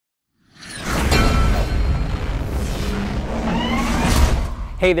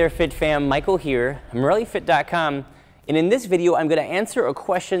Hey there, Fit fam, Michael here, MorelliFIT.com, and in this video I'm going to answer a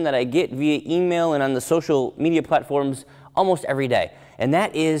question that I get via email and on the social media platforms almost every day, and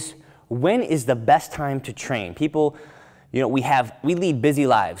that is, when is the best time to train? People, we lead busy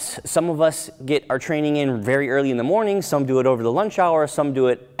lives. Some of us get our training in very early in the morning, some do it over the lunch hour, some do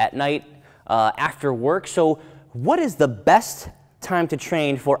it at night after work. So what is the best time to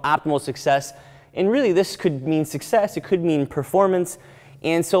train for optimal success? And really this could mean success, it could mean performance.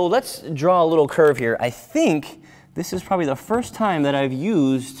 And so let's draw a little curve here. I think this is probably the first time that I've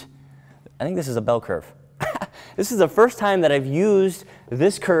used, I think this is a bell curve. This is the first time that I've used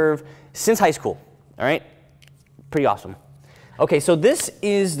this curve since high school, all right? Pretty awesome. Okay, so this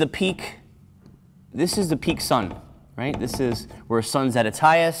is the peak sun, right? This is where sun's at its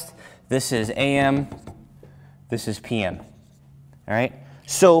highest. This is AM, this is PM, all right?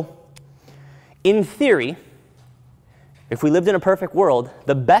 So in theory, if we lived in a perfect world,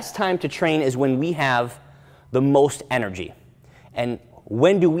 the best time to train is when we have the most energy. And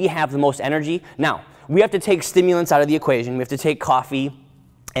when do we have the most energy? Now, we have to take stimulants out of the equation. We have to take coffee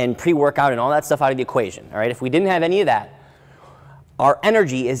and pre-workout and all that stuff out of the equation, all right? If we didn't have any of that, our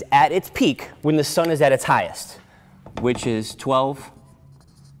energy is at its peak when the sun is at its highest, which is 12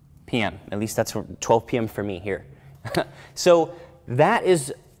 p.m. At least that's 12 p.m. for me here. So that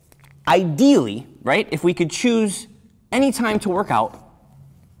is ideally, right? If we could choose any time to work out,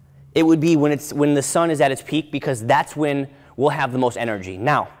 it would be when the sun is at its peak, because that's when we'll have the most energy.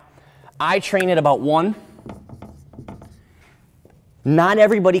 Now, I train at about 1. Not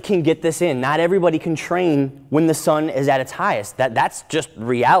everybody can get this in. Not everybody can train when the sun is at its highest. That's just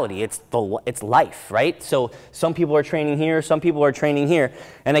reality. It's life, right? So some people are training here, some people are training here.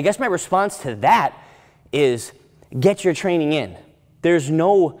 And I guess my response to that is get your training in. There's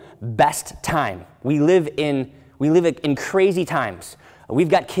no best time. We live in crazy times. We've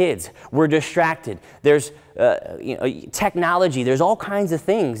got kids. We're distracted. There's technology. There's all kinds of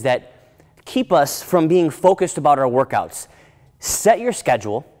things that keep us from being focused about our workouts. Set your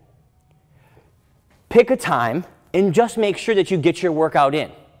schedule, pick a time, and just make sure that you get your workout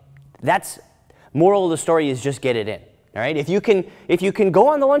in. That's moral of the story, is just get it in. All right? If you can go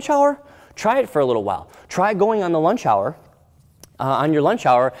on the lunch hour, try it for a little while. Try going on the lunch hour. On your lunch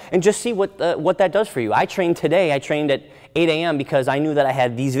hour, and just see what that does for you. I trained today. I trained at 8 a.m. because I knew that I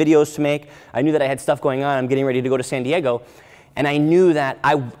had these videos to make. I knew that I had stuff going on. I'm getting ready to go to San Diego, and I knew that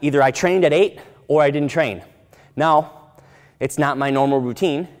either I trained at 8 or I didn't train. Now, it's not my normal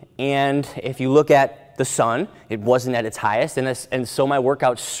routine, and if you look at the sun, it wasn't at its highest, and so my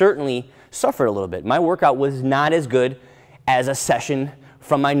workout certainly suffered a little bit. My workout was not as good as a session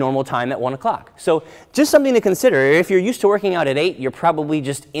from my normal time at 1 o'clock. So just something to consider. If you're used to working out at 8, you're probably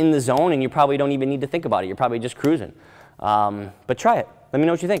just in the zone and you probably don't even need to think about it. You're probably just cruising. But try it. Let me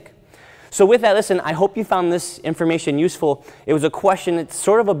know what you think. So with that, listen, I hope you found this information useful. It was a question. It's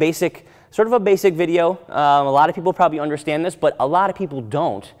sort of a basic video. A lot of people probably understand this, but a lot of people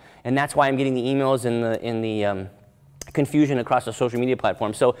don't. And that's why I'm getting the emails and the confusion across the social media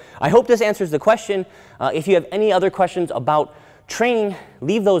platform. So I hope this answers the question. If you have any other questions about training,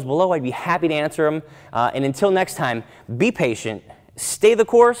 leave those below. I'd be happy to answer them. And until next time, be patient, stay the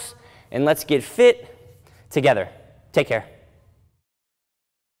course, and let's get fit together. Take care.